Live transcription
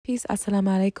Peace,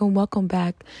 assalamu alaikum. Welcome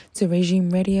back to Regime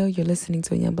Radio. You're listening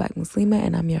to a Young Black Muslima,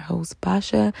 and I'm your host,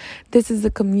 Basha. This is a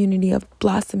community of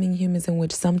blossoming humans in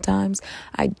which sometimes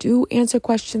I do answer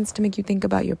questions to make you think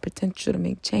about your potential to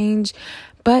make change,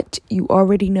 but you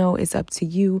already know it's up to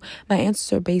you. My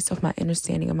answers are based off my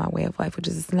understanding of my way of life, which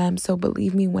is Islam. So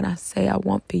believe me when I say I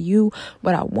want for you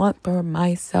what I want for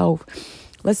myself.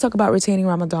 Let's talk about retaining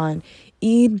Ramadan.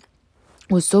 Eid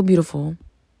was so beautiful.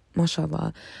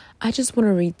 MashaAllah. I just want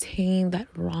to retain that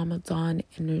Ramadan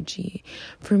energy.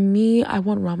 For me, I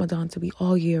want Ramadan to be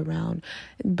all year round.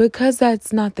 Because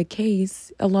that's not the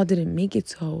case, Allah didn't make it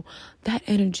so. That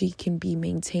energy can be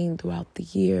maintained throughout the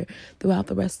year, throughout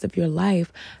the rest of your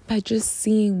life, by just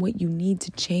seeing what you need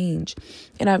to change.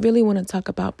 And I really want to talk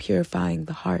about purifying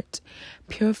the heart.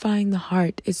 Purifying the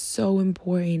heart is so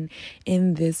important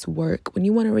in this work. When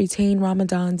you want to retain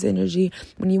Ramadan's energy,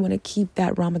 when you want to keep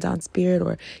that Ramadan spirit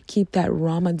or keep that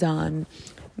Ramadan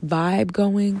vibe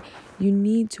going, you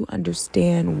need to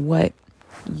understand what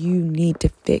you need to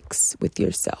fix with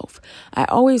yourself. I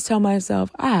always tell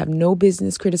myself I have no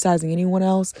business criticizing anyone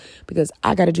else because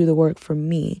I got to do the work for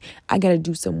me. I got to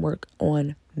do some work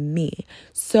on me.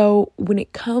 So when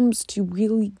it comes to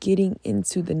really getting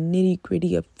into the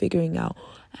nitty-gritty of figuring out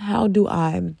how do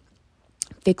I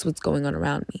fix what's going on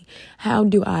around me? How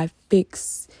do I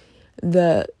fix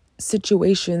the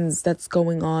situations that's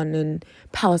going on in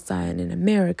Palestine, in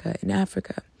America, in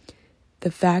Africa?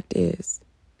 The fact is,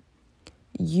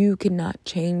 you cannot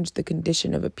change the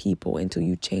condition of a people until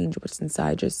you change what's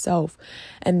inside yourself.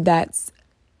 And that's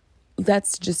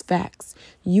just facts.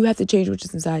 You have to change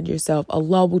what's inside yourself.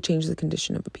 Allah will change the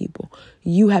condition of a people.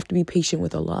 You have to be patient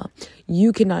with Allah.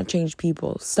 You cannot change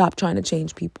people. Stop trying to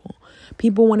change people.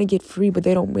 People want to get free, but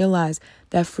they don't realize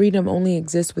that freedom only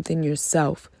exists within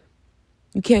yourself.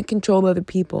 You can't control other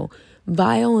people.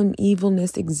 Vile and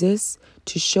evilness exists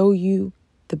to show you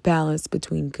the balance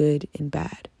between good and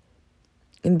bad.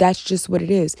 And that's just what it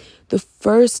is. The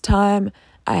first time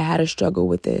I had a struggle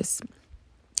with this,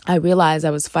 I realized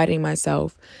I was fighting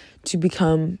myself to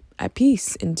become at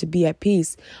peace and to be at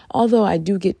peace. Although I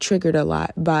do get triggered a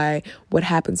lot by what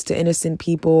happens to innocent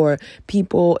people or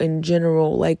people in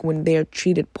general, like when they're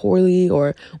treated poorly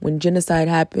or when genocide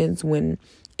happens, when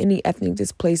any ethnic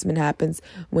displacement happens,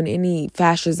 when any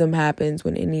fascism happens,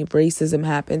 when any racism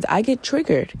happens, I get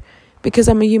triggered. Because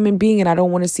I'm a human being and I don't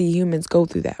want to see humans go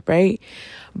through that, right?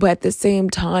 But at the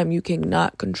same time, you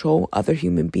cannot control other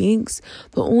human beings.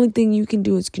 The only thing you can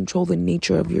do is control the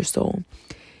nature of your soul.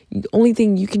 The only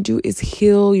thing you can do is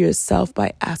heal yourself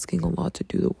by asking Allah to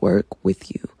do the work with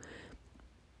you.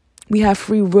 We have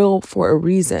free will for a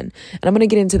reason. And I'm going to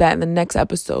get into that in the next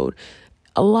episode.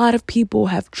 A lot of people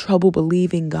have trouble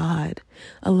believing God.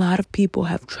 A lot of people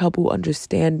have trouble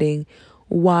understanding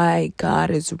why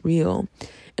God is real.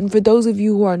 And for those of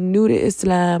you who are new to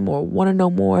Islam or want to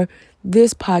know more,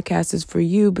 this podcast is for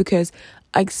you because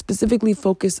I specifically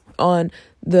focus on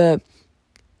the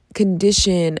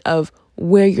condition of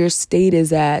where your state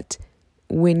is at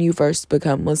when you first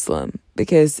become Muslim,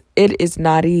 because it is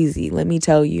not easy, let me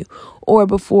tell you, or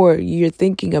before you're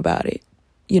thinking about it.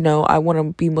 I want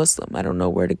to be Muslim. I don't know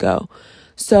where to go.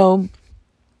 So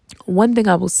one thing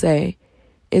I will say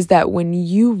is that when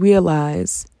you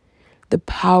realize the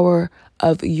power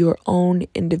of your own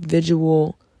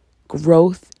individual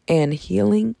growth and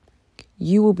healing,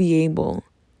 you will be able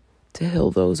to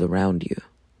heal those around you.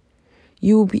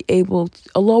 You will be able,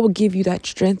 Allah will give you that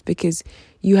strength because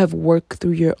you have worked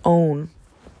through your own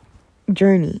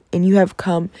journey and you have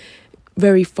come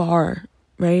very far,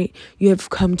 right? You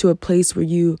have come to a place where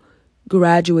you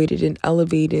graduated and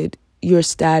elevated your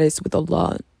status with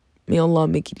Allah. May Allah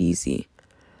make it easy.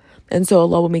 And so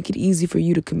Allah will make it easy for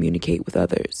you to communicate with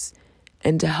others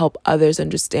and to help others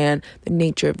understand the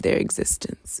nature of their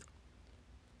existence.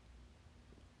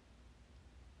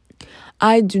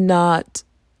 I do not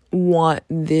want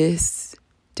this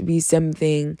to be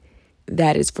something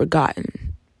that is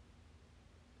forgotten.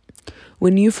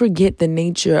 When you forget the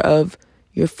nature of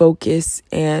your focus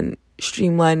and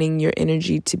streamlining your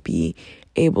energy to be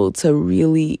able to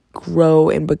really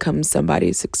grow and become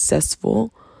somebody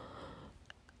successful,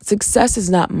 success is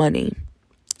not money.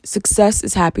 Success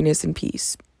is happiness and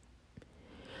peace.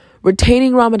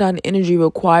 Retaining Ramadan energy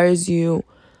requires you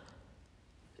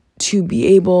to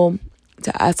be able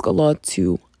to ask Allah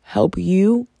to help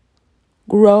you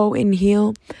grow and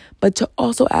heal, but to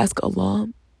also ask Allah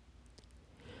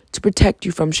to protect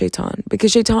you from shaitan,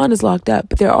 because shaitan is locked up,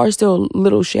 but there are still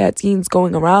little shayateens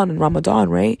going around in Ramadan,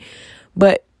 right?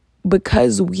 But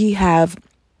because we have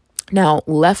now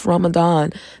left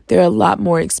Ramadan, there are a lot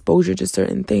more exposure to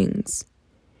certain things.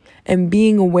 And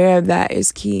being aware of that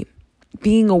is key.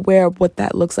 Being aware of what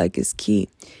that looks like is key.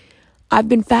 I've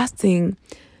been fasting,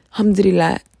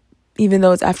 alhamdulillah, even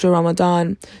though it's after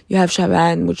Ramadan. You have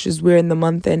Shaban, which is we're in the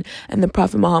month in, and the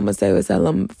Prophet Muhammad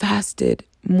ﷺ fasted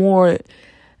more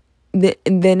than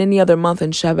any other month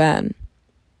in Shaban.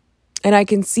 And I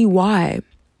can see why.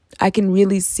 I can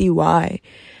really see why.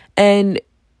 And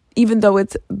even though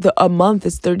a month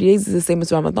is 30 days, is the same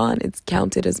as Ramadan, it's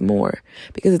counted as more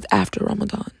because it's after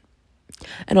Ramadan.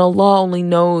 And Allah only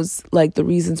knows the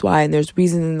reasons why, and there's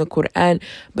reasons in the Quran,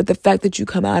 but the fact that you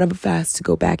come out of a fast to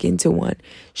go back into one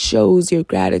shows your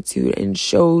gratitude and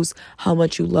shows how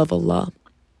much you love Allah.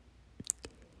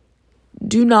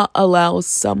 Do not allow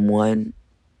someone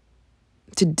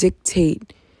to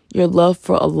dictate your love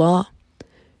for Allah,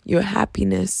 your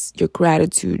happiness, your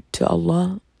gratitude to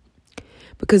Allah.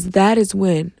 Because that is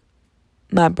when,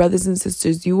 my brothers and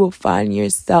sisters, you will find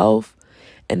yourself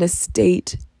in a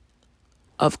state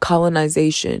of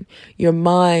colonization. Your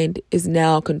mind is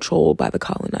now controlled by the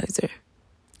colonizer.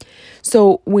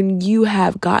 So when you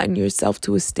have gotten yourself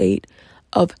to a state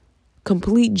of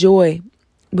complete joy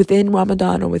within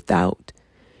Ramadan or without,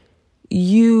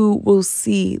 you will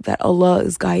see that Allah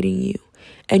is guiding you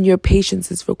and your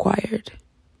patience is required.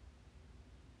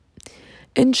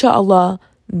 Inshallah,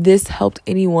 this helped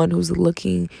anyone who's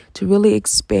looking to really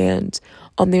expand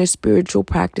on their spiritual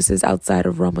practices outside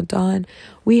of Ramadan.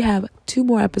 We have 2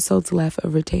 more episodes left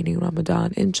of Retaining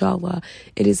Ramadan. Inshallah,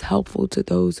 it is helpful to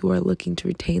those who are looking to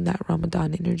retain that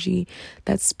Ramadan energy,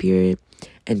 that spirit,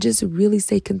 and just really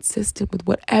stay consistent with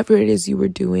whatever it is you were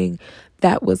doing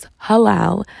that was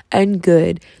halal and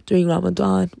good during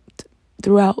Ramadan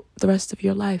throughout the rest of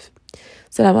your life.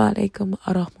 Assalamu alaikum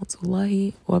wa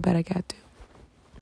rahmatullahi wa barakatuh.